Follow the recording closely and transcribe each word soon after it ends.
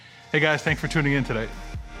Hey guys, thanks for tuning in today.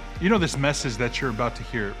 You know, this message that you're about to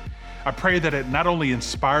hear, I pray that it not only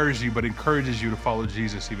inspires you, but encourages you to follow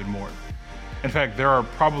Jesus even more. In fact, there are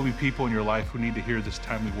probably people in your life who need to hear this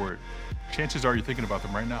timely word. Chances are you're thinking about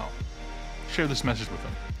them right now. Share this message with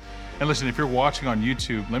them. And listen, if you're watching on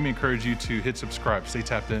YouTube, let me encourage you to hit subscribe, stay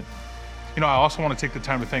tapped in. You know, I also want to take the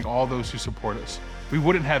time to thank all those who support us. We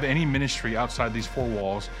wouldn't have any ministry outside these four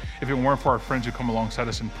walls if it weren't for our friends who come alongside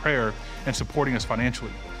us in prayer and supporting us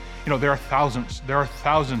financially. You know, there are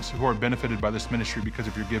thousands who are benefited by this ministry because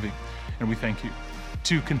of your giving, and we thank you.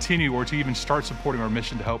 To continue or to even start supporting our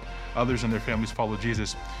mission to help others and their families follow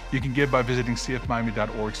Jesus, you can give by visiting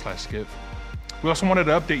cfmiami.org/give. We also wanted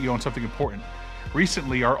to update you on something important.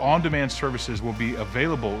 Recently, our on-demand services will be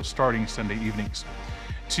available starting Sunday evenings.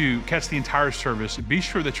 To catch the entire service, be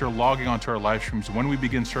sure that you're logging onto our live streams when we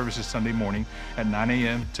begin services Sunday morning at 9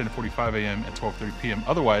 a.m., 10:45 a.m., and 12:30 p.m.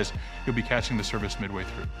 Otherwise, you'll be catching the service midway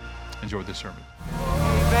through. Enjoy this sermon.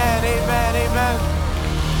 Amen, amen, amen.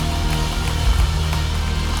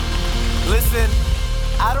 Listen,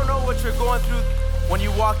 I don't know what you're going through when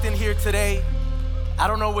you walked in here today. I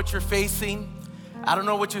don't know what you're facing. I don't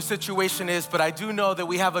know what your situation is, but I do know that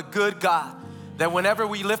we have a good God, that whenever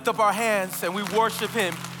we lift up our hands and we worship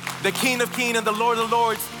Him, the King of Kings and the Lord of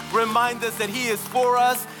Lords remind us that He is for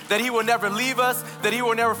us, that He will never leave us, that He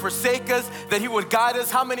will never forsake us, that He would guide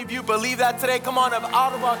us. How many of you believe that today? Come on,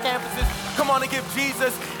 out of our campuses, come on and give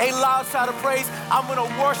Jesus a loud shout of praise. I'm gonna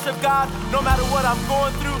worship God no matter what I'm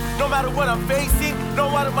going through, no matter what I'm facing,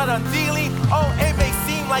 no matter what I'm dealing. Oh, it may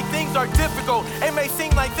seem like things are difficult. It may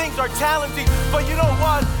seem like things are challenging, but you know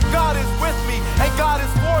what? God is with me and God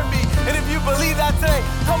is for me. And if you believe that today,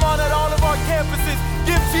 come on at all of our campuses,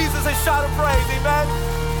 give Jesus a shout of praise, amen?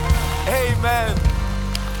 Amen.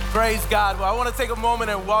 Praise God. Well, I want to take a moment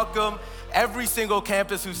and welcome every single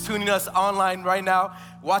campus who's tuning us online right now,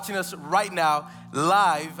 watching us right now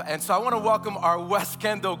live. And so I want to welcome our West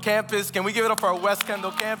Kendall campus. Can we give it up for our West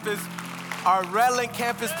Kendall campus? Our Redland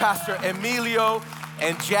campus, Pastor Emilio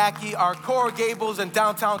and Jackie. Our Coral Gables and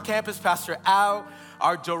downtown campus, Pastor Al.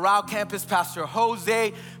 Our Doral campus, Pastor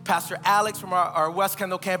Jose, Pastor Alex from our West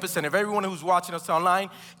Kendall campus, and everyone who's watching us online.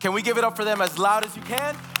 Can we give it up for them as loud as you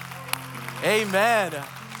can? Amen.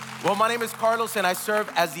 Well, my name is Carlos, and I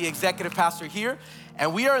serve as the executive pastor here.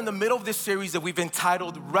 And we are in the middle of this series that we've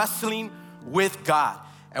entitled Wrestling with God.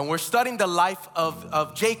 And we're studying the life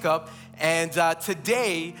of Jacob. And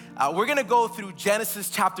today, we're going to go through Genesis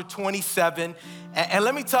chapter 27. And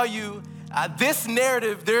let me tell you, this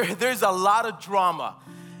narrative, there's a lot of drama.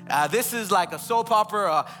 This is like a soap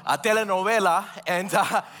opera, a telenovela, and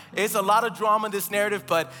it's a lot of drama in this narrative,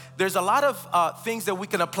 but there's a lot of things that we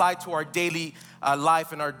can apply to our daily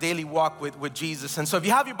life and our daily walk with Jesus. And so if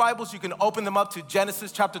you have your Bibles, you can open them up to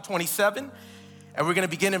Genesis chapter 27, and we're gonna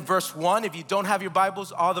begin in verse 1. If you don't have your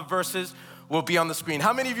Bibles, all the verses will be on the screen.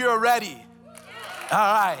 How many of you are ready? All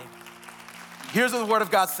right. Here's what the Word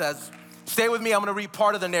of God says. Stay with me, I'm gonna read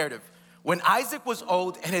part of the narrative. When Isaac was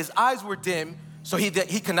old and his eyes were dim, so he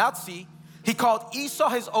cannot see, he called Esau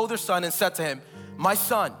his older son and said to him, "My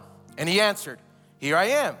son." And he answered, "Here I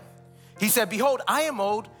am." He said, "Behold, I am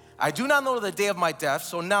old. I do not know the day of my death.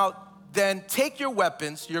 So now then take your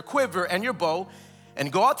weapons, your quiver and your bow,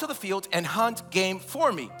 and go out to the field and hunt game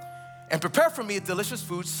for me. And prepare for me a delicious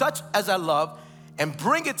food, such as I love, and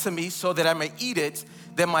bring it to me so that I may eat it,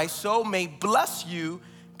 that my soul may bless you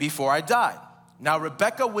before I die." Now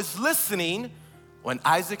Rebekah was listening when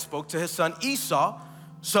Isaac spoke to his son Esau.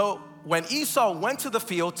 So when Esau went to the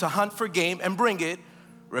field to hunt for game and bring it,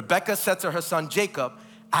 Rebekah said to her son Jacob,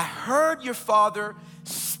 "I heard your father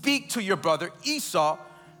speak to your brother Esau,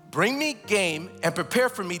 bring me game and prepare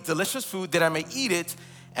for me delicious food that I may eat it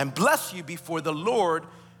and bless you before the Lord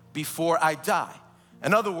before I die."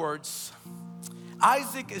 In other words,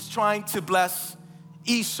 Isaac is trying to bless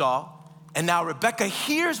Esau, and now Rebekah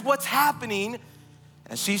hears what's happening,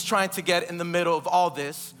 and she's trying to get in the middle of all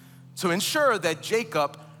this to ensure that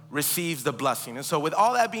Jacob receives the blessing. And so with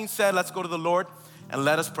all that being said, let's go to the Lord and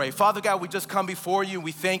let us pray. Father God, we just come before you.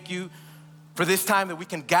 We thank you for this time that we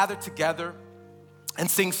can gather together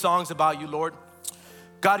and sing songs about you, Lord.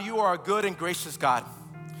 God, you are a good and gracious God.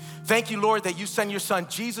 Thank you, Lord, that you sent your son,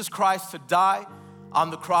 Jesus Christ, to die on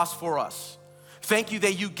the cross for us. Thank you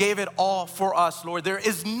that you gave it all for us, Lord. There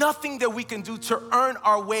is nothing that we can do to earn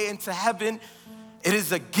our way into heaven. It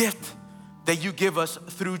is a gift that you give us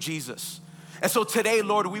through Jesus. And so today,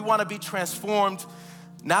 Lord, we want to be transformed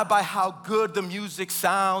not by how good the music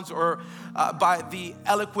sounds or by the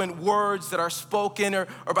eloquent words that are spoken or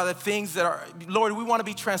by the things that are, Lord, we want to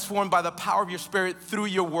be transformed by the power of your Spirit through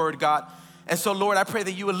your word, God. And so, Lord, I pray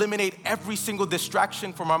that you eliminate every single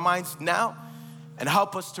distraction from our minds now and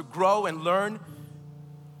help us to grow and learn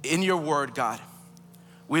in your word, God.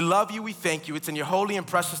 We love you, we thank you. It's in your holy and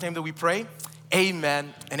precious name that we pray.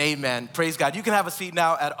 Amen and amen. Praise God. You can have a seat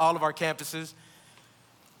now at all of our campuses.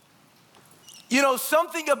 You know,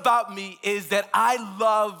 something about me is that I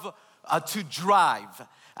love to drive.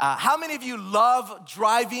 How many of you love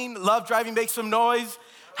driving? Love driving? Make some noise.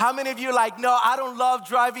 How many of you are like, no, I don't love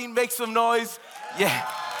driving? Make some noise. Yeah.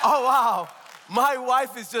 Oh, wow. My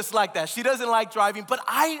wife is just like that. She doesn't like driving, but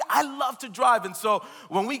I love to drive. And so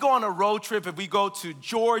when we go on a road trip, if we go to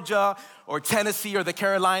Georgia or Tennessee or the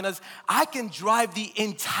Carolinas, I can drive the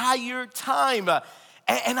entire time.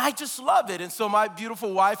 And I just love it. And so my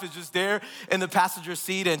beautiful wife is just there in the passenger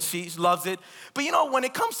seat and she loves it. But you know, when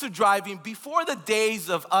it comes to driving, before the days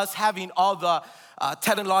of us having all the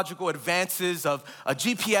technological advances of a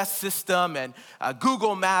GPS system and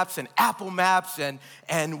Google Maps and Apple Maps and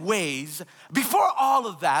Waze, before all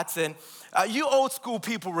of that, and you old school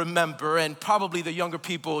people remember, and probably the younger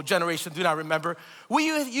people generation do not remember, we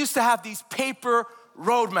used to have these paper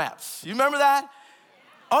road maps. You remember that?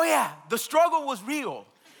 Oh yeah, the struggle was real.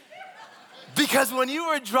 Because when you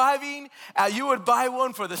were driving, you would buy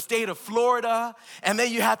one for the state of Florida, and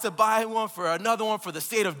then you had to buy one for another one for the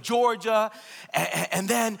state of Georgia, and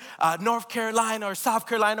then North Carolina or South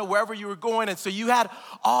Carolina, wherever you were going. And so you had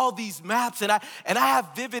all these maps, and I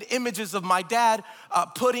have vivid images of my dad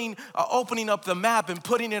opening up the map and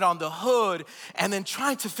putting it on the hood, and then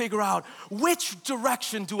trying to figure out which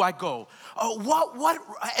direction do I go. What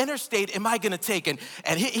interstate am I gonna take? And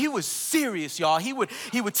he was serious, y'all. He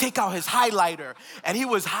would take out his highlighter and he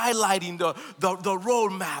was highlighting the road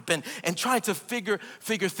map and trying to figure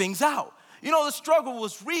things out. You know, the struggle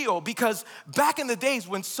was real because back in the days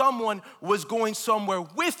when someone was going somewhere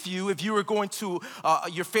with you, if you were going to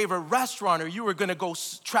your favorite restaurant or you were gonna go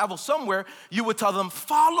travel somewhere, you would tell them,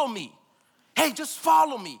 follow me. Hey, just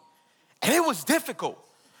follow me. And it was difficult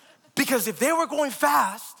because if they were going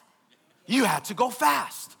fast, you had to go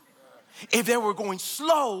fast. If they were going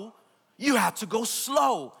slow, you had to go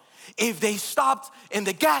slow. If they stopped in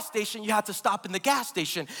the gas station, you had to stop in the gas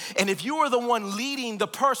station. And if you were the one leading the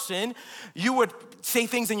person, you would say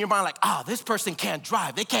things in your mind like, this person can't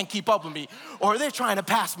drive. They can't keep up with me. Or they're trying to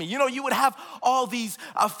pass me. You know, you would have all these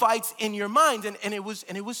fights in your mind, and it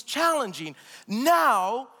was challenging.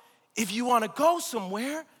 Now, if you want to go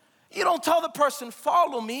somewhere, you don't tell the person,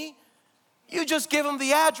 follow me. You just give them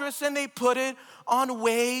the address and they put it on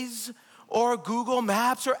Waze or Google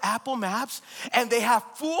Maps or Apple Maps, and they have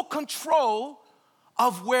full control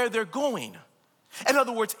of where they're going. In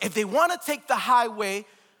other words, if they want to take the highway,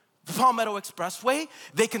 the Palmetto Expressway,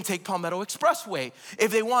 they can take Palmetto Expressway.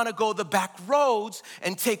 If they want to go the back roads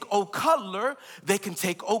and take Oak Cutler, they can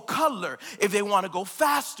take Oak Cutler. If they want to go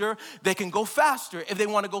faster, they can go faster. If they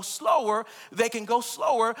want to go slower, they can go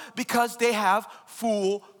slower because they have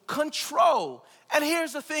full control. And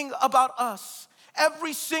here's the thing about us.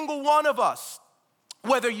 Every single one of us,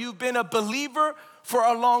 whether you've been a believer for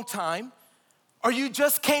a long time, or you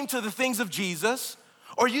just came to the things of Jesus,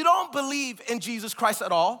 or you don't believe in Jesus Christ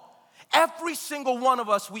at all, every single one of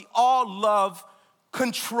us, we all love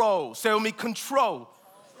control. Say with me, control.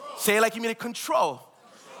 Say it like you mean it, control.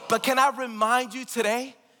 But can I remind you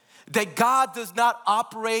today that God does not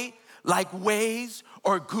operate like Waze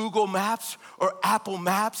or Google Maps or Apple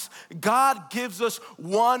Maps. God gives us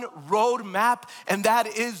one road map, and that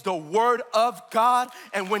is the Word of God.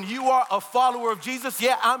 And when you are a follower of Jesus,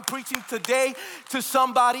 I'm preaching today to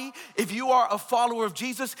somebody. If you are a follower of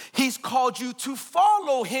Jesus, He's called you to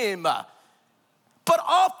follow Him. But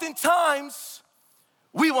oftentimes,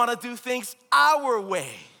 we want to do things our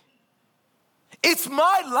way. It's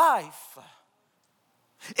my life.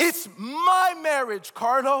 It's my marriage,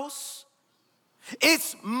 Carlos.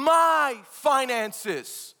 It's my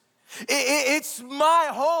finances. It's my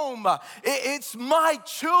home. It's my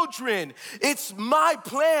children. It's my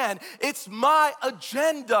plan. It's my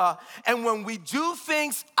agenda. And when we do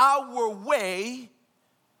things our way,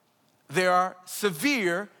 there are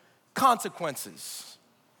severe consequences.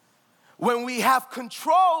 When we have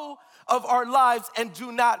control of our lives and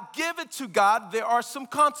do not give it to God, there are some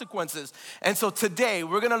consequences. And so today,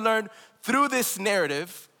 we're gonna learn through this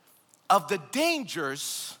narrative of the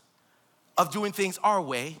dangers of doing things our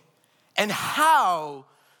way and how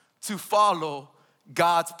to follow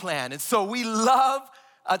God's plan. And so we love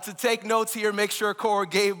to take notes here. Make sure Coral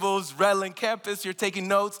Gables, Redland Campus, you're taking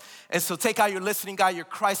notes. And so take out your listening guide, your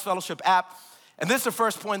Christ Fellowship app. And this is the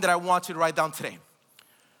first point that I want you to write down today.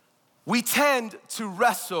 We tend to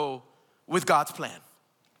wrestle with God's plan.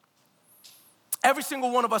 every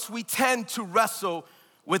single one of us, we tend to wrestle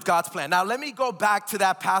with God's plan. Now, let me go back to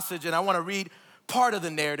that passage, and I want to read part of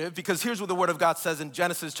the narrative, because here's what the Word of God says in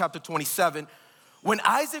Genesis chapter 27. When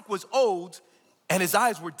Isaac was old and his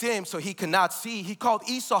eyes were dim so he could not see, he called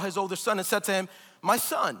Esau, his older son, and said to him, "My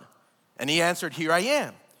son." And he answered, "Here I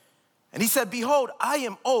am." And he said, "Behold, I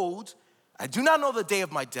am old. I do not know the day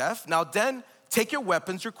of my death. Now then, take your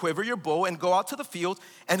weapons, your quiver, your bow, and go out to the field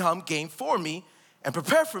and hunt game for me, and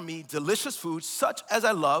prepare for me delicious food, such as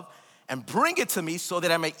I love, and bring it to me so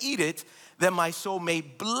that I may eat it, that my soul may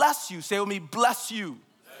bless you." Say with me, bless you.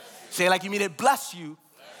 Say it like you mean it, bless you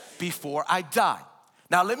before I die.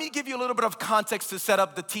 Now, let me give you a little bit of context to set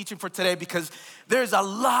up the teaching for today, because there's a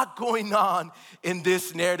lot going on in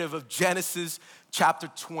this narrative of Genesis chapter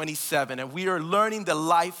 27, and we are learning the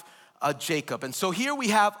life of Jacob. And so here we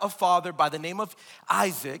have a father by the name of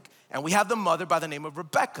Isaac, and we have the mother by the name of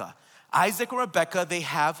Rebekah. Isaac and Rebekah, they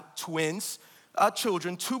have twins,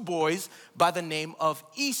 children, two boys by the name of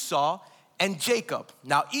Esau and Jacob.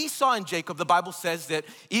 Now, Esau and Jacob, the Bible says that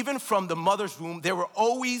even from the mother's womb, they were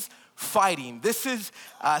always fighting. This is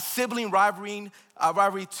sibling rivalry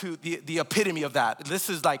to the epitome of that. This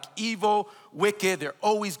is like evil, wicked. They're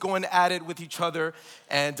always going at it with each other.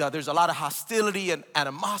 And there's a lot of hostility and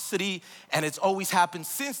animosity. And it's always happened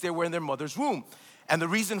since they were in their mother's womb. And the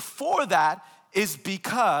reason for that is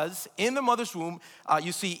because in the mother's womb,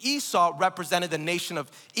 you see Esau represented the nation of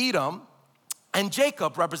Edom, and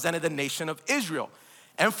Jacob represented the nation of Israel.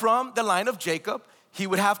 And from the line of Jacob, he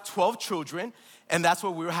would have 12 children, and that's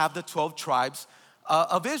where we would have the 12 tribes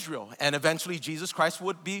of Israel. And eventually Jesus Christ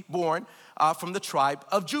would be born from the tribe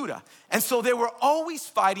of Judah. And so they were always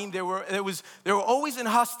fighting, they were always in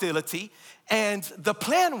hostility. And the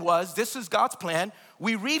plan was, this is God's plan.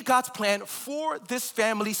 We read God's plan for this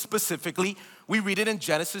family specifically. We read it in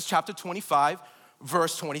Genesis chapter 25,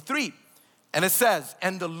 verse 23. And it says,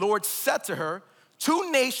 "And the Lord said to her,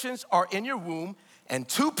 2 nations are in your womb, and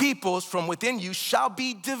 2 peoples from within you shall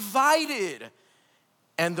be divided.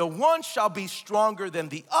 And the one shall be stronger than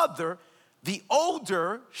the other. The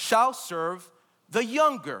older shall serve the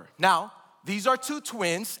younger." Now, these are 2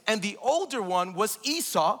 twins, and the older one was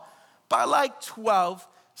Esau by like 12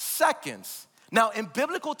 seconds. Now, in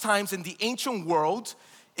biblical times, in the ancient world,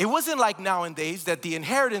 it wasn't like nowadays that the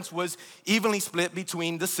inheritance was evenly split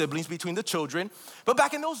between the siblings, between the children. But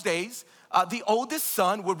back in those days, the oldest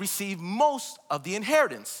son would receive most of the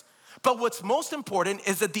inheritance. But what's most important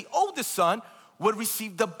is that the oldest son would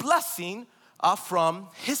receive the blessing from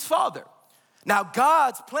his father. Now,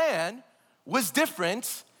 God's plan was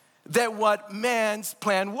different than what man's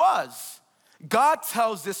plan was. God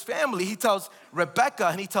tells this family, he tells Rebekah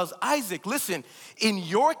and he tells Isaac, listen, in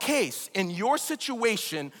your case, in your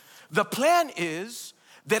situation, the plan is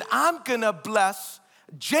that I'm gonna bless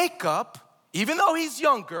Jacob, even though he's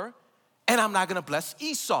younger, and I'm not gonna bless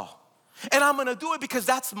Esau. And I'm gonna do it because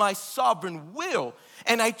that's my sovereign will.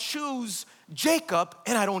 And I choose Jacob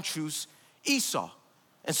and I don't choose Esau.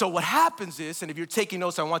 And so what happens is, and if you're taking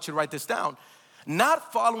notes, I want you to write this down,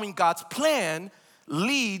 not following God's plan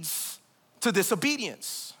leads to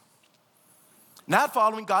disobedience. Not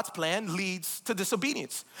following God's plan leads to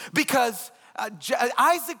disobedience. Because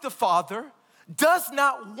Isaac the father does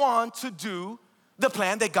not want to do the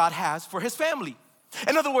plan that God has for his family.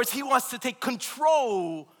 In other words, he wants to take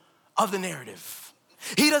control of the narrative.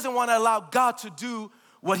 He doesn't want to allow God to do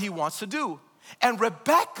what he wants to do. And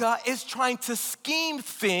Rebekah is trying to scheme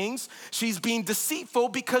things. She's being deceitful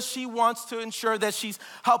because she wants to ensure that she's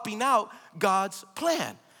helping out God's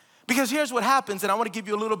plan. Because here's what happens, and I want to give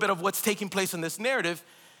you a little bit of what's taking place in this narrative.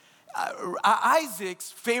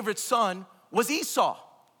 Isaac's favorite son was Esau,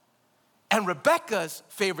 and Rebekah's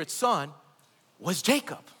favorite son was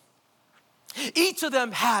Jacob. Each of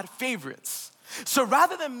them had favorites. So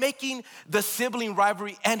rather than making the sibling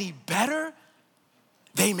rivalry any better,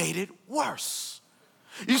 they made it worse.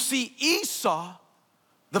 You see, Esau,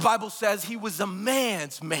 the Bible says he was a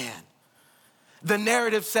man's man. The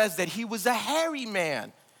narrative says that he was a hairy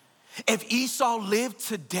man. If Esau lived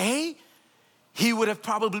today, he would have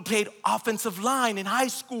probably played offensive line in high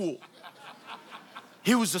school.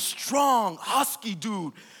 He was a strong, husky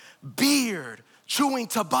dude, beard, chewing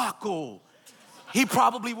tobacco. He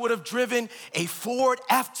probably would have driven a Ford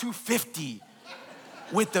F-250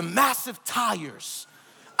 with the massive tires.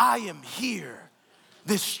 I am here,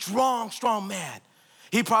 this strong, strong man.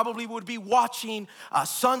 He probably would be watching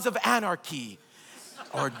Sons of Anarchy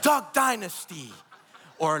or Duck Dynasty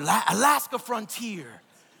or Alaska Frontier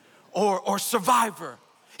or Survivor.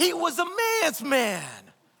 He was a man's man.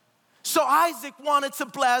 So Isaac wanted to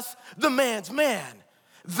bless the man's man.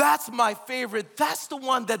 That's my favorite. That's the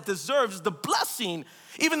one that deserves the blessing,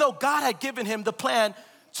 even though God had given him the plan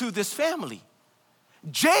to this family.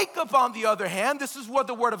 Jacob, on the other hand, this is what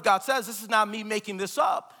the word of God says. This is not me making this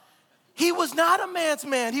up. He was not a man's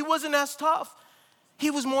man. He wasn't as tough. He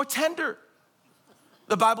was more tender.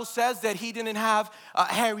 The Bible says that he didn't have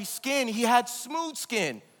hairy skin. He had smooth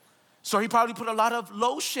skin. So he probably put a lot of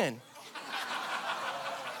lotion,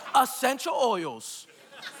 essential oils.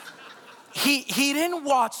 He didn't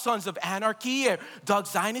watch Sons of Anarchy or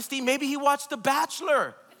Doug's Dynasty. Maybe he watched The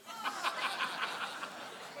Bachelor.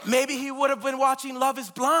 Maybe he would have been watching Love is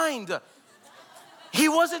Blind. He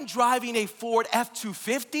wasn't driving a Ford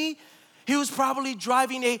F-250. He was probably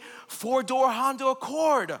driving a four-door Honda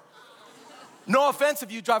Accord. No offense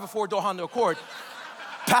if you drive a four-door Honda Accord.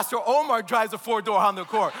 Pastor Omar drives a four-door Honda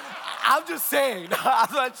Accord. I'm just saying.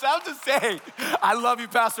 I'm just saying. I love you,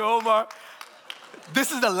 Pastor Omar.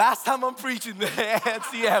 This is the last time I'm preaching the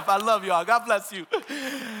NCF. I love y'all. God bless you.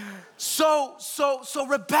 So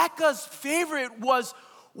Rebekah's favorite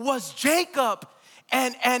was Jacob,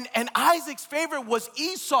 and Isaac's favorite was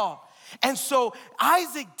Esau. And so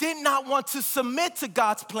Isaac did not want to submit to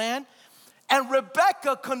God's plan, and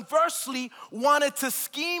Rebekah, conversely, wanted to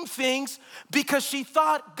scheme things because she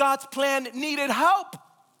thought God's plan needed help.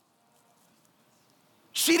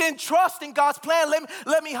 She didn't trust in God's plan.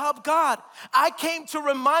 Let me help God. I came to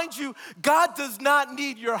remind you, God does not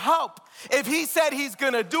need your help. If he said he's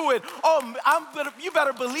gonna do it, you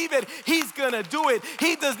better believe it, he's gonna do it.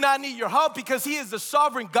 He does not need your help because he is the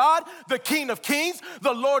sovereign God, the King of Kings,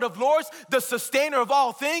 the Lord of Lords, the sustainer of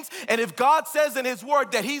all things. And if God says in his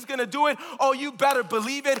word that he's gonna do it, you better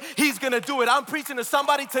believe it, he's gonna do it. I'm preaching to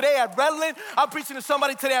somebody today at Redland. I'm preaching to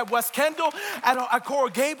somebody today at West Kendall, at Coral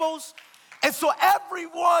Gables. And so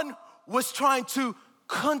everyone was trying to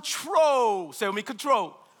control. Say with me,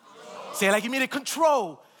 control. Say it like you mean it,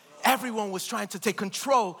 control. Everyone was trying to take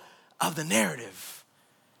control of the narrative.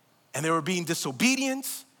 And they were being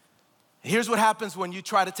disobedient. And here's what happens when you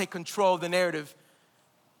try to take control of the narrative.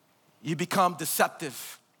 You become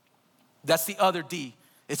deceptive. That's the other D.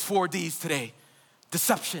 It's 4 Ds today.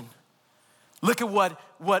 Deception. Look at what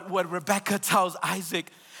Rebekah tells Isaac.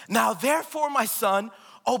 Now therefore, my son,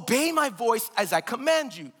 obey my voice as I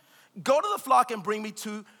command you. Go to the flock and bring me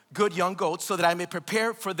 2 good young goats so that I may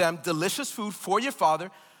prepare for them delicious food for your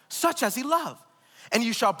father, such as he loved. And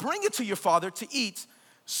you shall bring it to your father to eat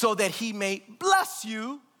so that he may bless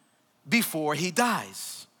you before he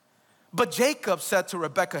dies. But Jacob said to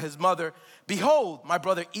Rebekah, his mother, behold, my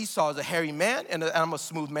brother Esau is a hairy man and I'm a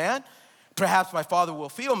smooth man. Perhaps my father will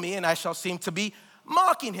feel me and I shall seem to be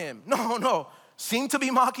mocking him. No, seem to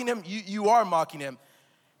be mocking him? You are mocking him.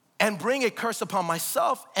 And bring a curse upon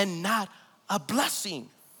myself and not a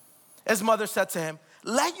blessing. His mother said to him,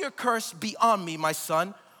 let your curse be on me, my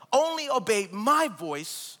son. Only obey my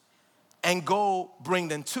voice and go bring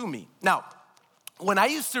them to me. Now, when I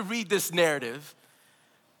used to read this narrative,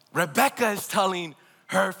 Rebekah is telling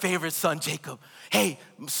her favorite son, Jacob, hey,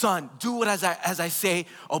 son, do what as I say,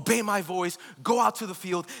 obey my voice, go out to the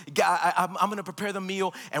field, I'm gonna prepare the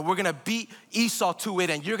meal, and we're gonna beat Esau to it,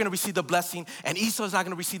 and you're gonna receive the blessing, and Esau's not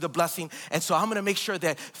gonna receive the blessing, and so I'm gonna make sure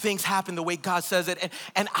that things happen the way God says it.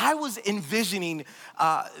 And I was envisioning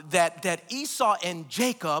that Esau and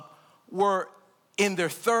Jacob were in their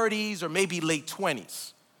 30s or maybe late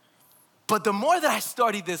 20s. But the more that I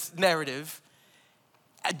studied this narrative,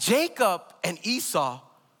 Jacob and Esau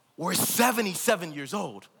were 77 years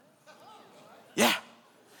old. Yeah.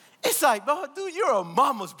 It's like, oh, dude, you're a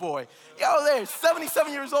mama's boy. They're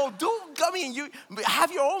 77 years old. Dude, I mean, you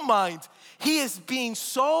have your own mind. He is being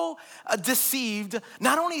so deceived.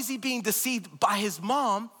 Not only is he being deceived by his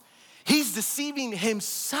mom, he's deceiving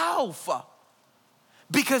himself.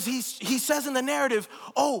 Because he says in the narrative,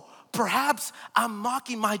 perhaps I'm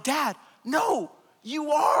mocking my dad. No,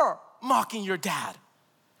 you are mocking your dad.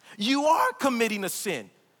 You are committing a sin.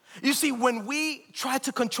 You see, when we try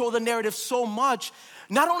to control the narrative so much,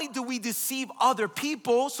 not only do we deceive other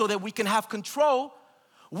people so that we can have control,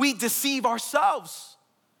 we deceive ourselves.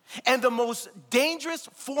 And the most dangerous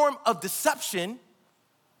form of deception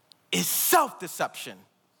is self-deception.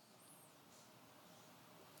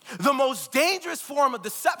 The most dangerous form of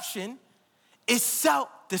deception is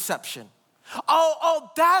self-deception.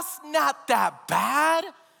 That's not that bad.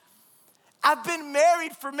 I've been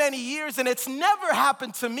married for many years and it's never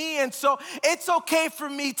happened to me, and so it's okay for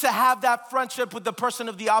me to have that friendship with the person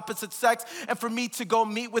of the opposite sex and for me to go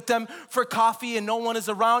meet with them for coffee and no one is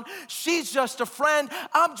around. She's just a friend.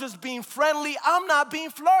 I'm just being friendly. I'm not being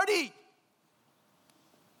flirty.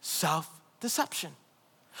 Self-deception.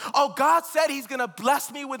 Oh, God said he's gonna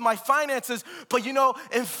bless me with my finances, but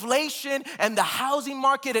inflation and the housing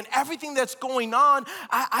market and everything that's going on,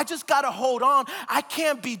 I just gotta hold on. I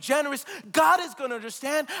can't be generous. God is gonna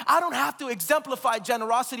understand. I don't have to exemplify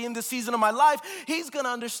generosity in this season of my life. He's gonna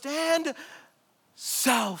understand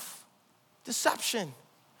self-deception.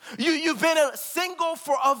 You've been single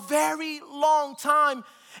for a very long time.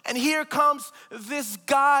 And here comes this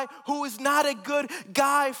guy who is not a good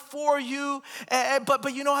guy for you. But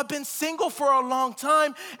I've been single for a long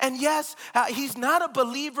time. And yes, he's not a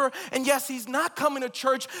believer. And yes, he's not coming to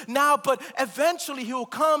church now. But eventually he'll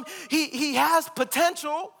come. He has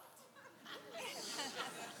potential.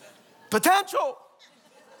 Potential.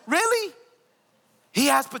 Really? He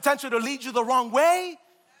has potential to lead you the wrong way.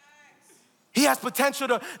 He has potential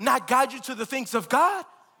to not guide you to the things of God.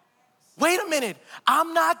 Wait a minute,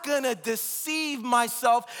 I'm not gonna deceive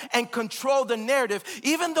myself and control the narrative.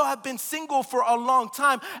 Even though I've been single for a long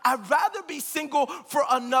time, I'd rather be single for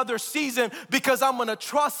another season because I'm gonna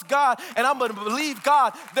trust God and I'm gonna believe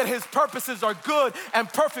God that his purposes are good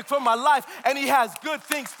and perfect for my life and he has good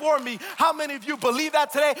things for me. How many of you believe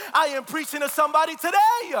that today? I am preaching to somebody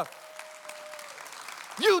today.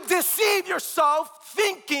 You deceive yourself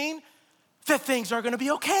thinking that things are gonna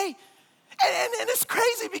be okay. And it's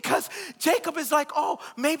crazy because Jacob is like, oh,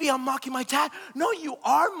 maybe I'm mocking my dad. No, you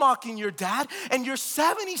are mocking your dad, and you're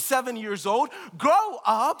 77 years old. Grow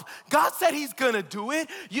up. God said he's gonna do it.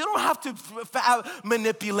 You don't have to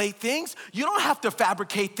manipulate things. You don't have to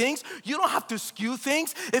fabricate things. You don't have to skew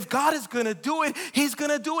things. If God is gonna do it, he's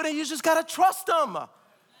gonna do it, and you just gotta trust him. Amen.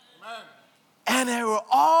 And they were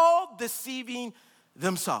all deceiving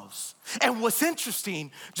themselves. And what's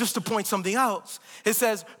interesting, just to point something else, it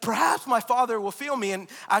says, perhaps my father will feel me and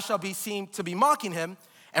I shall be seen to be mocking him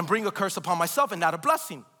and bring a curse upon myself and not a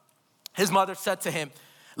blessing. His mother said to him,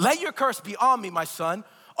 let your curse be on me, my son.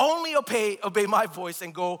 Only obey my voice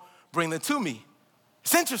and go bring them to me.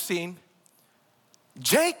 It's interesting.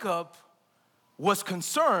 Jacob was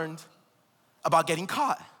concerned about getting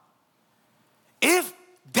caught. If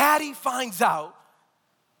daddy finds out,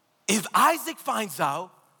 if Isaac finds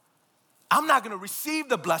out, I'm not gonna receive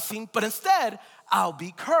the blessing, but instead, I'll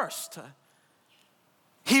be cursed.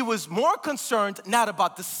 He was more concerned not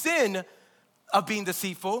about the sin of being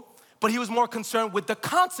deceitful, but he was more concerned with the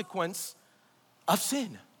consequence of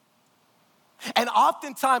sin. And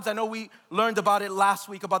oftentimes, I know we learned about it last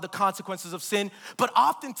week about the consequences of sin, but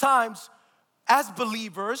oftentimes, as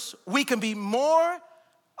believers, we can be more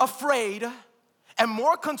afraid and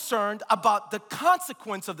more concerned about the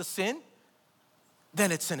consequence of the sin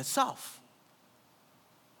than its sin itself.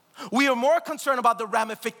 We are more concerned about the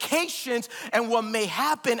ramifications and what may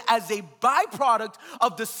happen as a byproduct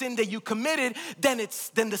of the sin that you committed than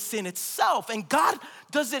the sin itself. And God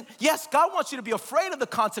wants you to be afraid of the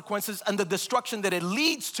consequences and the destruction that it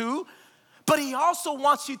leads to, but he also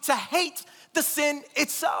wants you to hate the sin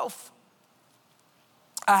itself.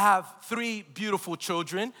 I have 3 beautiful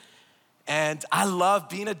children, and I love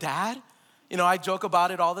being a dad. I joke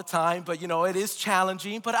about it all the time, but it is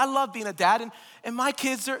challenging, but I love being a dad, and my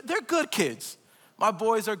kids, they're good kids. My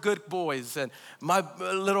boys are good boys, and my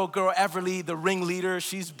little girl, Everly, the ringleader,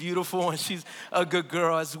 she's beautiful, and she's a good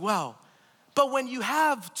girl as well. But when you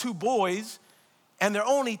have 2 boys, and they're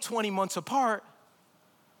only 20 months apart,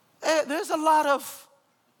 there's a lot of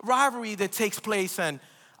rivalry that takes place, and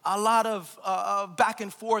a lot of back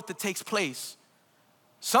and forth that takes place.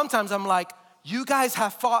 Sometimes I'm like, you guys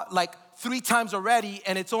have fought like 3 times already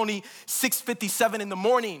and it's only 6:57 in the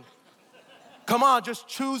morning. Come on, just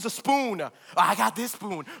choose a spoon. I got this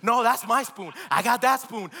spoon. No, that's my spoon. I got that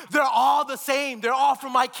spoon. They're all the same. They're all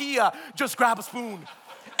from IKEA. Just grab a spoon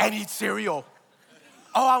and eat cereal.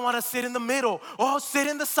 Oh, I want to sit in the middle. Oh, sit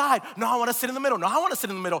in the side. No, I want to sit in the middle. No, I want to sit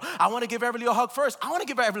in the middle. I want to give Everly a hug first. I want to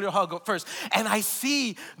give Everly a hug first. And I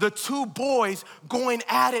see the 2 boys going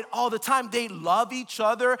at it all the time. They love each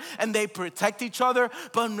other and they protect each other,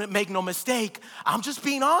 but make no mistake, I'm just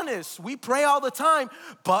being honest. We pray all the time,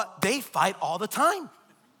 but they fight all the time.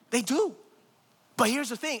 They do. But here's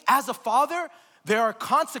the thing. As a father, there are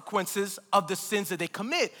consequences of the sins that they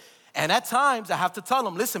commit. And at times, I have to tell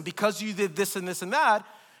them, listen, because you did this and this and that,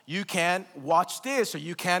 you can't watch this, or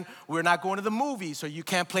we're not going to the movies, or you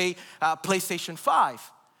can't play PlayStation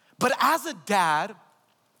 5. But as a dad,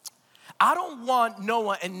 I don't want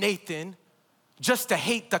Noah and Nathan just to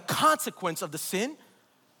hate the consequence of the sin.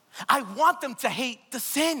 I want them to hate the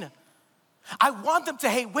sin. I want them to,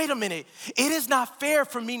 hey, wait a minute. It is not fair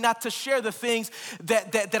for me not to share the things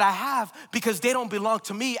that I have because they don't belong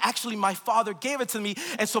to me. Actually, my Father gave it to me.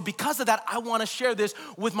 And so because of that, I want to share this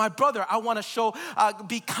with my brother. I want to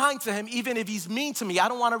be kind to him even if he's mean to me. I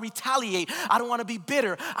don't want to retaliate. I don't want to be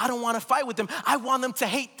bitter. I don't want to fight with them. I want them to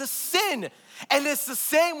hate the sin. And it's the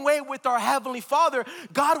same way with our Heavenly Father.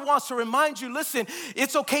 God wants to remind you, listen,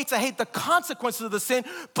 it's okay to hate the consequences of the sin,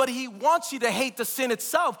 but He wants you to hate the sin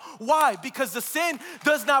itself. Why? Because the sin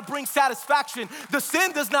does not bring satisfaction. The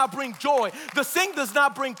sin does not bring joy. The sin does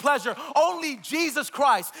not bring pleasure. Only Jesus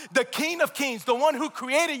Christ, the King of Kings, the one who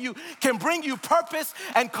created you, can bring you purpose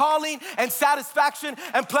and calling and satisfaction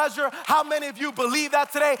and pleasure. How many of you believe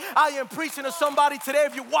that today? I am preaching to somebody today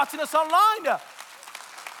if you're watching us online.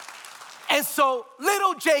 And so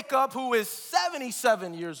little Jacob, who is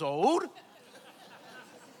 77 years old,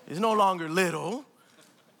 is no longer little,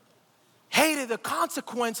 hated the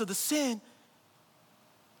consequence of the sin.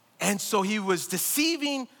 And so he was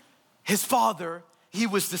deceiving his father. He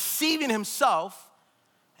was deceiving himself.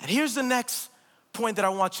 And here's the next point that I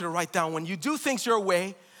want you to write down. When you do things your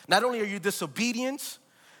way, not only are you disobedient,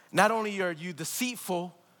 not only are you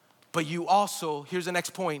deceitful, but you also, here's the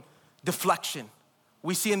next point, deflection.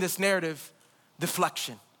 We see in this narrative,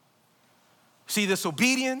 deflection. We see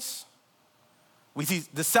disobedience, we see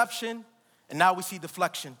deception, and now we see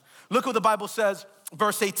deflection. Look what the Bible says,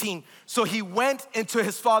 verse 18. So he went into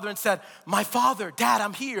his father and said, my father, Dad,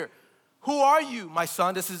 I'm here. Who are you, my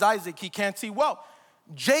son? This is Isaac, he can't see well.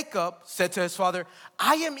 Jacob said to his father,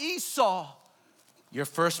 I am Esau, your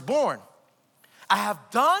firstborn. I have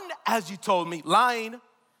done as you told me, lying.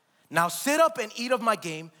 Now sit up and eat of my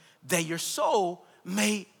game, that your soul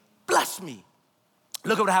may bless me.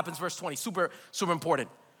 Look at what happens, verse 20, super important.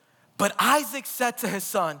 But Isaac said to his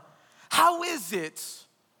son, how is it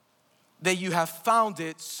that you have found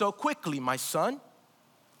it so quickly, my son?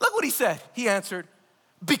 Look what he said. He answered,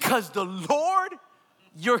 because the Lord,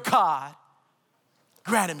 your God,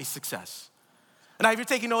 granted me success. Now, if you're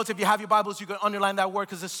taking notes, if you have your Bibles, you can underline that word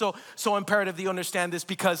because it's so imperative that you understand this,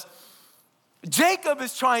 because Jacob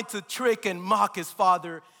is trying to trick and mock his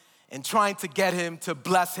father and trying to get him to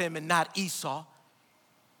bless him and not Esau.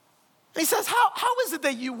 And he says, how is it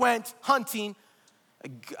that you went hunting,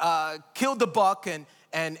 killed the buck and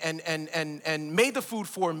made the food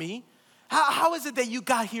for me? How is it that you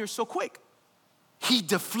got here so quick? He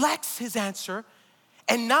deflects his answer,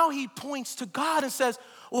 and now he points to God and says,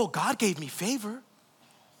 well, God gave me favor.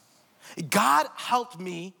 God helped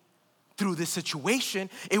me through this situation.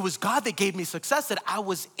 It was God that gave me success, that I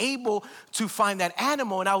was able to find that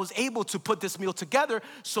animal and I was able to put this meal together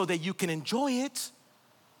so that you can enjoy it.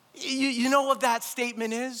 You know what that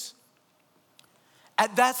statement is?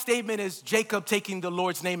 That statement is Jacob taking the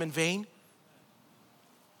Lord's name in vain.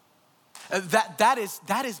 That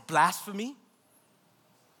is blasphemy.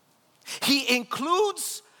 He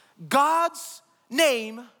includes God's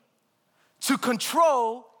name to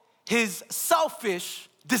control his selfish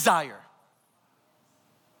desire.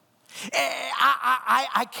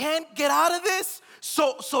 I can't get out of this,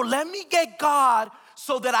 so let me get God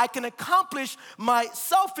so that I can accomplish my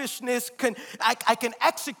selfishness, I can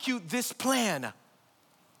execute this plan.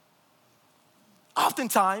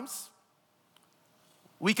 Oftentimes,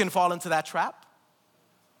 we can fall into that trap.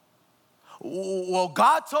 Well,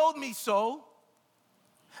 God told me so.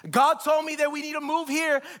 God told me that we need to move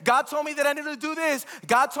here. God told me that I need to do this.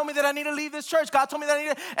 God told me that I need to leave this church. God told me that I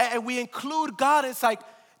need to, and we include God. It's like,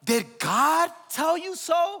 did God tell you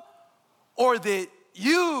so? Or did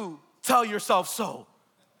you tell yourself so?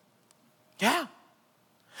 Yeah.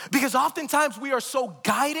 Because oftentimes we are so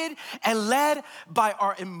guided and led by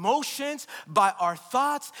our emotions, by our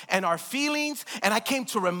thoughts and our feelings. And I came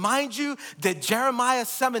to remind you that Jeremiah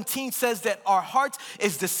 17 says that our heart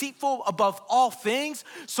is deceitful above all things.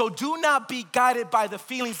 So do not be guided by the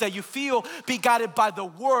feelings that you feel, be guided by the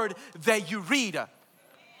word that you read.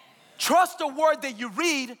 Trust the word that you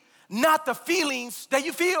read, not the feelings that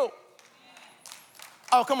you feel.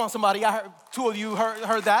 Oh, come on, somebody. I heard 2 of you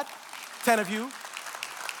heard that. 10 of you.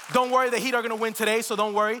 Don't worry, the Heat are gonna win today, so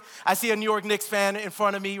don't worry. I see a New York Knicks fan in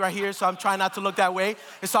front of me right here, so I'm trying not to look that way.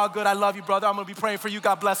 It's all good, I love you, brother. I'm gonna be praying for you,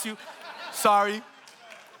 God bless you. Sorry.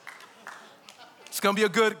 It's gonna be a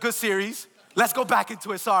good series. Let's go back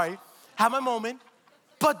into it, sorry. Have my moment.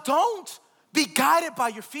 But don't be guided by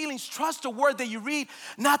your feelings. Trust the word that you read,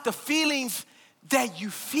 not the feelings that you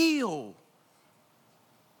feel.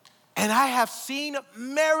 And I have seen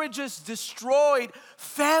marriages destroyed,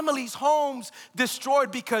 families, homes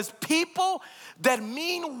destroyed because people that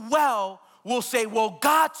mean well will say, well,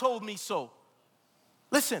 God told me so.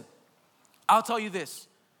 Listen, I'll tell you this.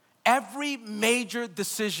 Every major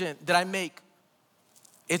decision that I make,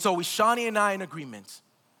 it's always Shani and I in agreement.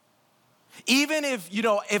 Even if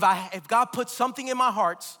God puts something in my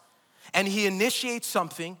heart and he initiates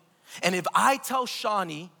something, and if I tell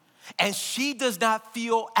Shani and she does not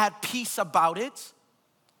feel at peace about it,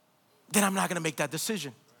 then I'm not gonna make that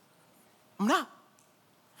decision. I'm not.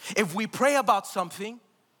 If we pray about something,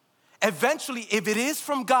 eventually, if it is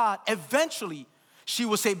from God, eventually she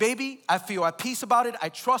will say, baby, I feel at peace about it. I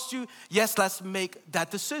trust you. Yes, let's make that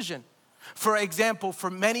decision. For example, for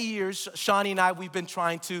many years, Shani and I, we've been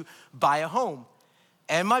trying to buy a home.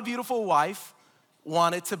 And my beautiful wife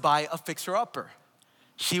wanted to buy a fixer-upper.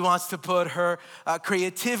 She wants to put her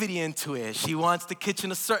creativity into it. She wants the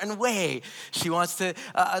kitchen a certain way. She wants to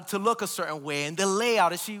look a certain way. And the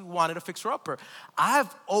layout, she wanted a fixer-upper.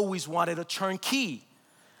 I've always wanted a turnkey.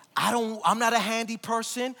 I'm not a handy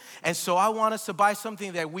person, and so I want us to buy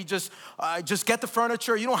something that we just get the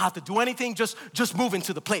furniture. You don't have to do anything, just move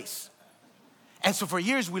into the place. And so for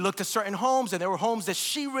years, we looked at certain homes, and there were homes that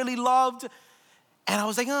she really loved. And I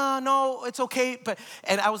was like, oh, no, it's okay.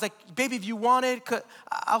 And I was like, baby, if you want it,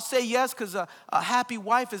 I'll say yes, because a happy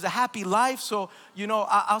wife is a happy life. So,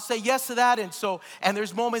 I'll say yes to that. And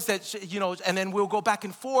there's moments that, and then we'll go back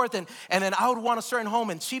and forth. And then I would want a certain home,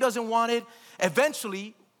 and she doesn't want it.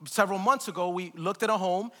 Eventually, several months ago, we looked at a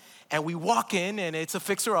home, and we walk in, and it's a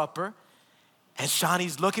fixer-upper. And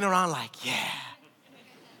Shani's looking around like, yeah.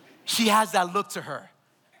 She has that look to her.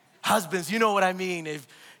 Husbands, you know what I mean. If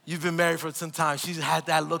you've been married for some time, she's had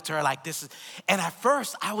that look to her like this. And at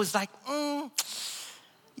first, I was like, I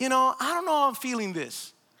don't know how I'm feeling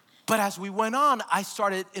this. But as we went on, I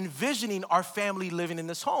started envisioning our family living in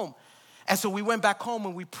this home. And so we went back home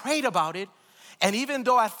and we prayed about it. And even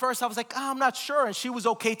though at first I was like, I'm not sure, and she was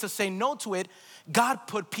okay to say no to it, God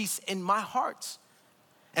put peace in my heart.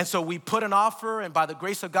 And so we put an offer, and by the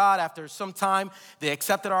grace of God, after some time, they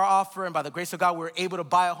accepted our offer, and by the grace of God, we were able to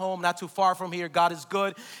buy a home not too far from here. God is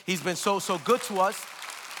good. He's been so good to us.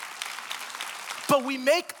 But we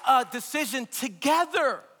make a decision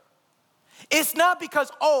together. It's not because,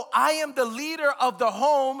 I am the leader of the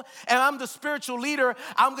home and I'm the spiritual leader,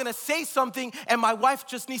 I'm gonna say something and my wife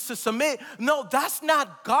just needs to submit. No, that's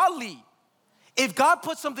not godly. If God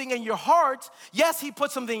puts something in your heart, yes, he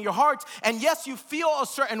puts something in your heart, and yes, you feel a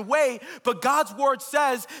certain way, but God's word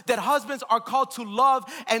says that husbands are called to love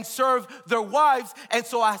and serve their wives. And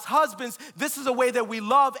so as husbands, this is a way that we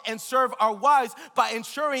love and serve our wives by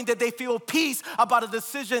ensuring that they feel peace about a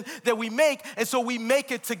decision that we make. And so we make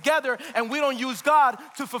it together, and we don't use God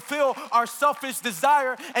to fulfill our selfish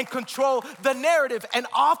desire and control the narrative. And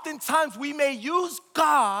oftentimes we may use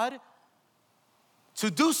God to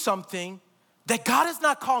do something that God is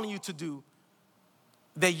not calling you to do,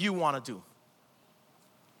 that you want to do.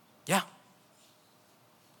 Yeah.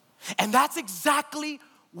 And that's exactly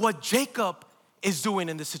what Jacob is doing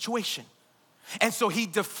in this situation. And so he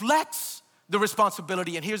deflects the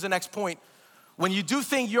responsibility. And here's the next point. When you do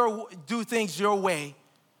things your way,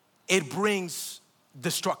 it brings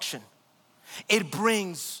destruction. It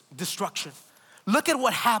brings destruction. Look at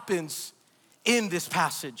what happens in this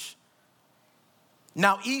passage.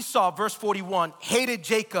 Now Esau, verse 41, hated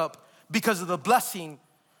Jacob because of the blessing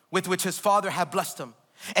with which his father had blessed him.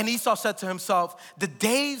 And Esau said to himself, the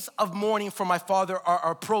days of mourning for my father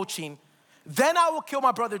are approaching. Then I will kill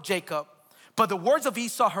my brother Jacob. But the words of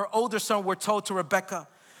Esau, her older son, were told to Rebekah.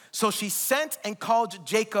 So she sent and called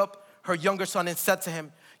Jacob, her younger son, and said to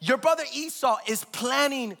him, your brother Esau is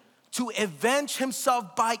planning to avenge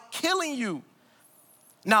himself by killing you.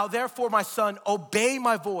 Now therefore, my son, obey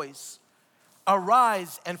my voice.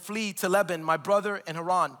 Arise and flee to Laban, my brother in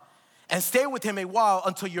Haran, and stay with him a while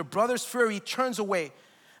until your brother's fury turns away,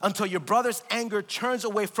 until your brother's anger turns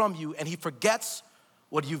away from you, and he forgets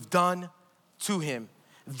what you've done to him.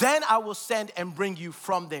 Then I will send and bring you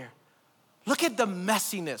from there. Look at the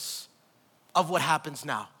messiness of what happens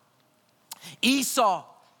now. Esau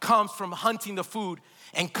comes from hunting the food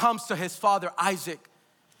and comes to his father Isaac.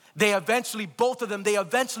 They eventually both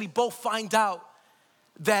find out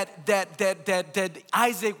that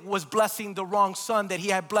Isaac was blessing the wrong son, that he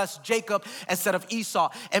had blessed Jacob instead of Esau.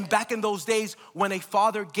 And back in those days, when a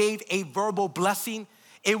father gave a verbal blessing,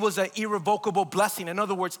 it was an irrevocable blessing. In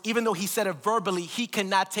other words, even though he said it verbally, he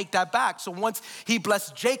cannot take that back. So once he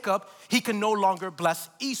blessed Jacob, he can no longer bless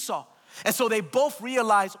Esau. And so they both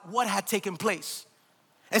realized what had taken place.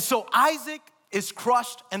 And so Isaac is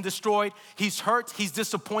crushed and destroyed. He's hurt, he's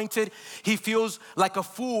disappointed. He feels like a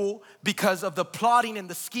fool because of the plotting and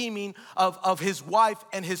the scheming of his wife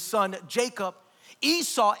and his son Jacob.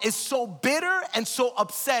 Esau is so bitter and so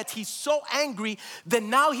upset, he's so angry that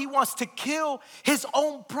now he wants to kill his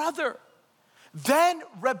own brother. Then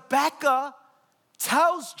Rebekah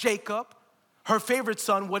tells Jacob, her favorite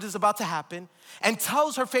son, what is about to happen, and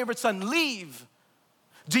tells her favorite son, leave.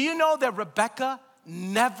 Do you know that Rebekah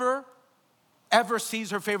never, ever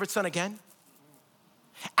sees her favorite son again?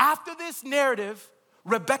 After this narrative,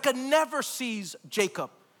 Rebekah never sees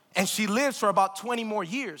Jacob, and she lives for about 20 more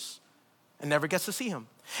years and never gets to see him.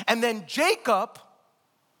 And then Jacob,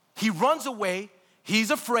 he runs away,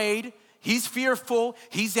 he's afraid, he's fearful,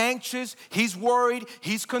 he's anxious, he's worried,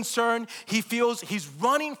 he's concerned, he feels he's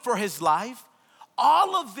running for his life.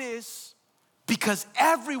 All of this because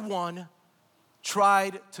everyone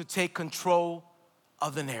tried to take control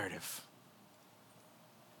of the narrative.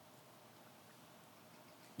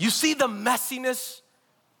 You see the messiness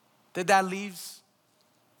that leaves?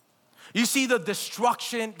 You see the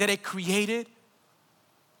destruction that it created?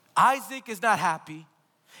 Isaac is not happy.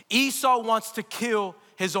 Esau wants to kill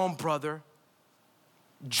his own brother.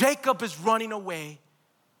 Jacob is running away,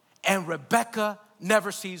 and Rebekah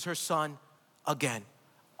never sees her son again.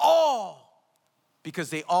 All because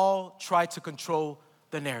they all tried to control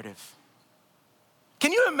the narrative.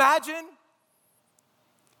 Can you imagine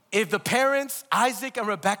if the parents, Isaac and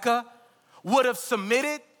Rebekah, would have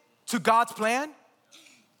submitted to God's plan?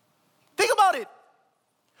 Think about it.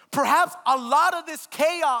 Perhaps a lot of this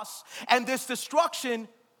chaos and this destruction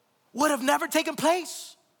would have never taken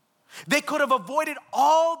place. They could have avoided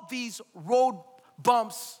all these road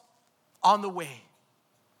bumps on the way.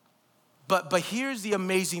 But here's the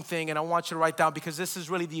amazing thing, and I want you to write down because this is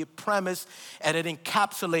really the premise and it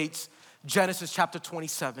encapsulates Genesis chapter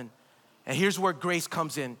 27. And here's where grace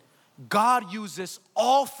comes in. God uses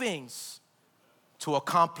all things to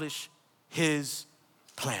accomplish his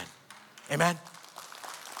plan. Amen?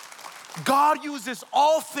 God uses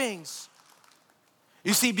all things.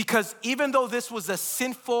 You see, because even though this was a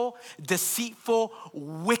sinful, deceitful,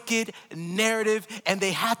 wicked narrative, and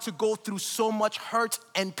they had to go through so much hurt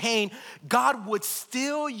and pain, God would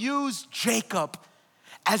still use Jacob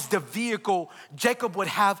as the vehicle. Jacob would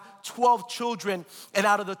have 12 children, and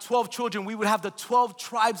out of the 12 children, we would have the 12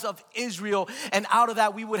 tribes of Israel, and out of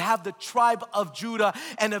that, we would have the tribe of Judah,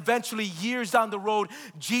 and eventually, years down the road,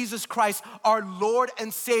 Jesus Christ, our Lord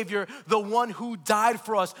and Savior, the one who died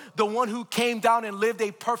for us, the one who came down and lived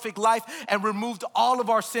a perfect life and removed all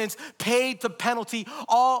of our sins, paid the penalty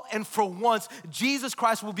all and for once. Jesus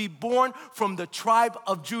Christ will be born from the tribe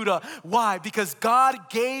of Judah. Why? Because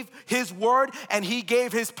God gave his word, and he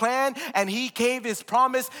gave his plan, and he gave his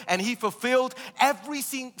promise, and he fulfilled every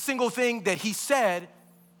single thing that he said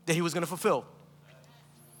that he was going to fulfill.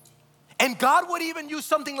 And God would even use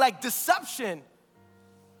something like deception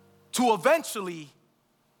to eventually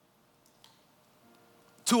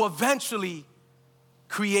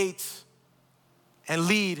create and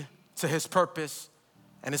lead to his purpose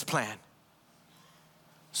and his plan.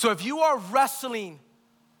 So if you are wrestling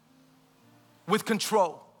with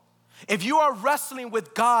control, if you are wrestling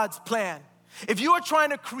with God's plan, if you are trying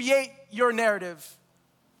to create your narrative,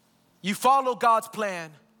 you follow God's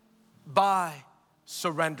plan by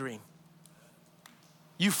surrendering.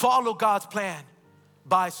 You follow God's plan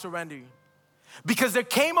by surrendering. Because there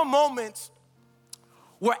came a moment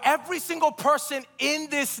where every single person in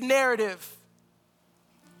this narrative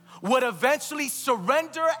would eventually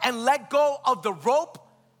surrender and let go of the rope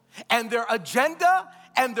and their agenda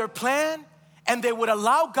and their plan, and they would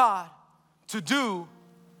allow God to do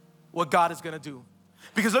what God is gonna do.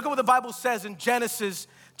 Because look at what the Bible says in Genesis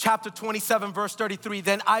chapter 27, verse 33.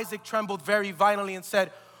 Then Isaac trembled very violently and said,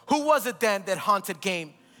 who was it then that hunted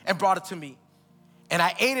game and brought it to me? And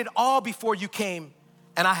I ate it all before you came,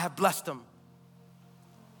 and I have blessed him.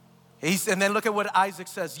 And then look at what Isaac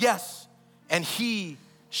says. Yes, and he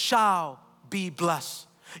shall be blessed.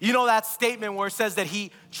 You know that statement where it says that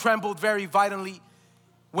he trembled very violently?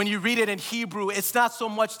 When you read it in Hebrew, it's not so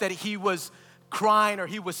much that he was crying or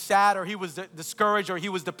he was sad or he was discouraged or he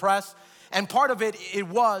was depressed. And part of it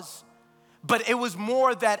was, but it was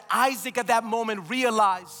more that Isaac at that moment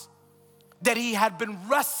realized that he had been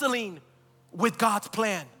wrestling with God's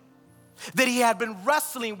plan, that he had been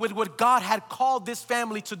wrestling with what God had called this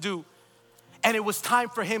family to do. And it was time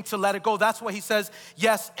for him to let it go. That's why he says,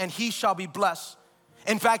 yes, and he shall be blessed.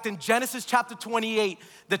 In fact, in Genesis chapter 28,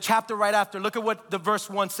 the chapter right after, look at what the verse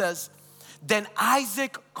 1 says. Then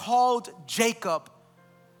Isaac called Jacob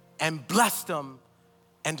and blessed him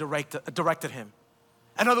and directed him.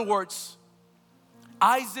 In other words,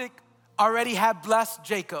 Isaac already had blessed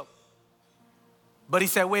Jacob. But he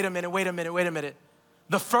said, wait a minute.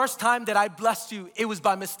 The first time that I blessed you, it was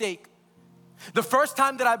by mistake. The first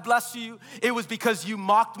time that I blessed you, it was because you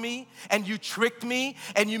mocked me and you tricked me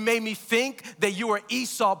and you made me think that you were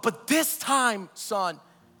Esau. But this time, son,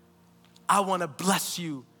 I want to bless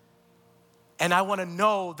you and I want to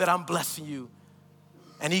know that I'm blessing you.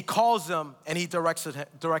 And he calls him and he directs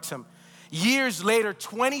him. Years later,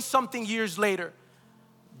 20-something years later,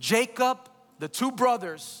 Jacob, the two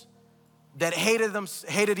brothers that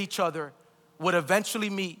hated each other, would eventually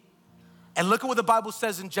meet. And look at what the Bible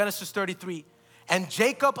says in Genesis 33. And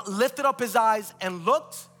Jacob lifted up his eyes and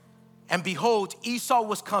looked, and behold, Esau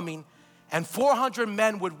was coming, and 400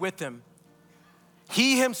 men were with him.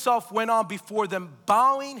 He himself went on before them,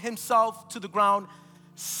 bowing himself to the ground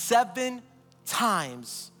 7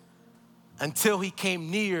 times until he came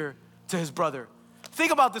near to his brother.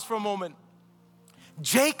 Think about this for a moment.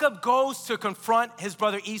 Jacob goes to confront his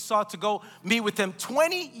brother Esau to go meet with him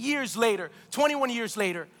 21 years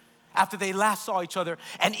later, after they last saw each other.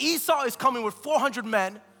 And Esau is coming with 400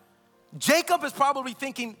 men. Jacob is probably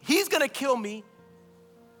thinking, he's gonna kill me.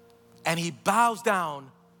 And he bows down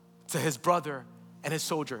to his brother and his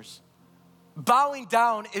soldiers. Bowing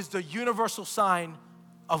down is the universal sign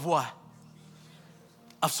of what?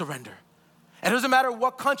 Of surrender. It doesn't matter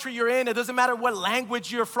what country you're in. It doesn't matter what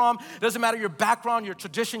language you're from. It doesn't matter your background, your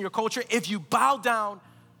tradition, your culture. If you bow down,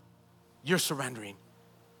 you're surrendering.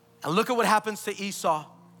 And look at what happens to Esau.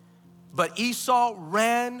 But Esau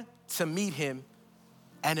ran to meet him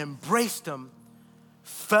and embraced him,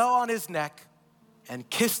 fell on his neck and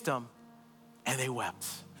kissed him, and they wept.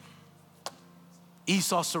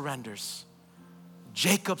 Esau surrenders.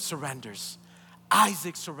 Jacob surrenders.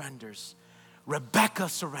 Isaac surrenders. Rebekah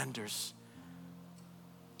surrenders.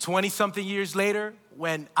 20-something years later,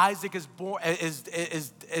 when Isaac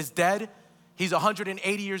is dead, he's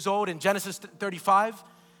 180 years old. In Genesis 35,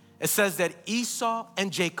 it says that Esau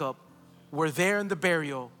and Jacob were there in the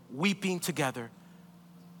burial, weeping together.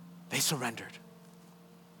 They surrendered.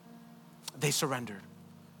 They surrendered.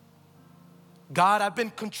 God, I've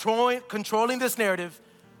been controlling this narrative,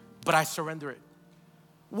 but I surrender it.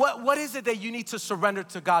 What is it that you need to surrender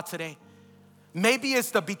to God today? Maybe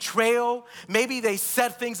it's the betrayal. Maybe they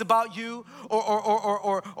said things about you,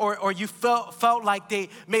 or you felt like they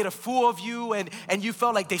made a fool of you, and you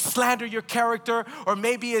felt like they slandered your character. Or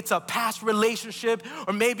maybe it's a past relationship,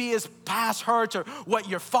 or maybe it's past hurts, or what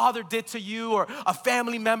your father did to you, or a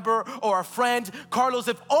family member, or a friend. Carlos,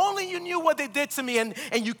 if only you knew what they did to me, and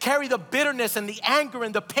you carry the bitterness and the anger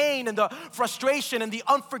and the pain and the frustration and the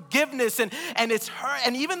unforgiveness, and it's hurt.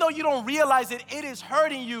 And even though you don't realize it, it is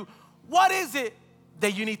hurting you. What is it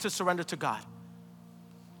that you need to surrender to God?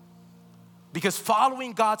 Because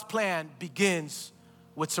following God's plan begins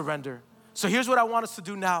with surrender. So here's what I want us to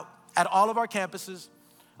do now at all of our campuses.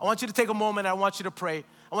 I want you to take a moment and I want you to pray.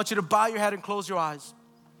 I want you to bow your head and close your eyes.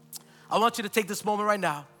 I want you to take this moment right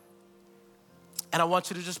now and I want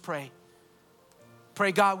you to just pray.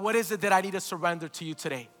 Pray, God, what is it that I need to surrender to you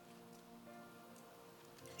today?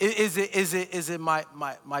 Is it my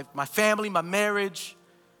family, my marriage?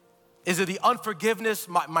 Is it the unforgiveness,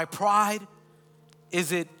 my pride?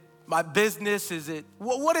 Is it my business?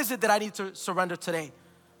 What is it that I need to surrender today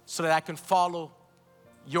so that I can follow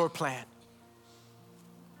your plan?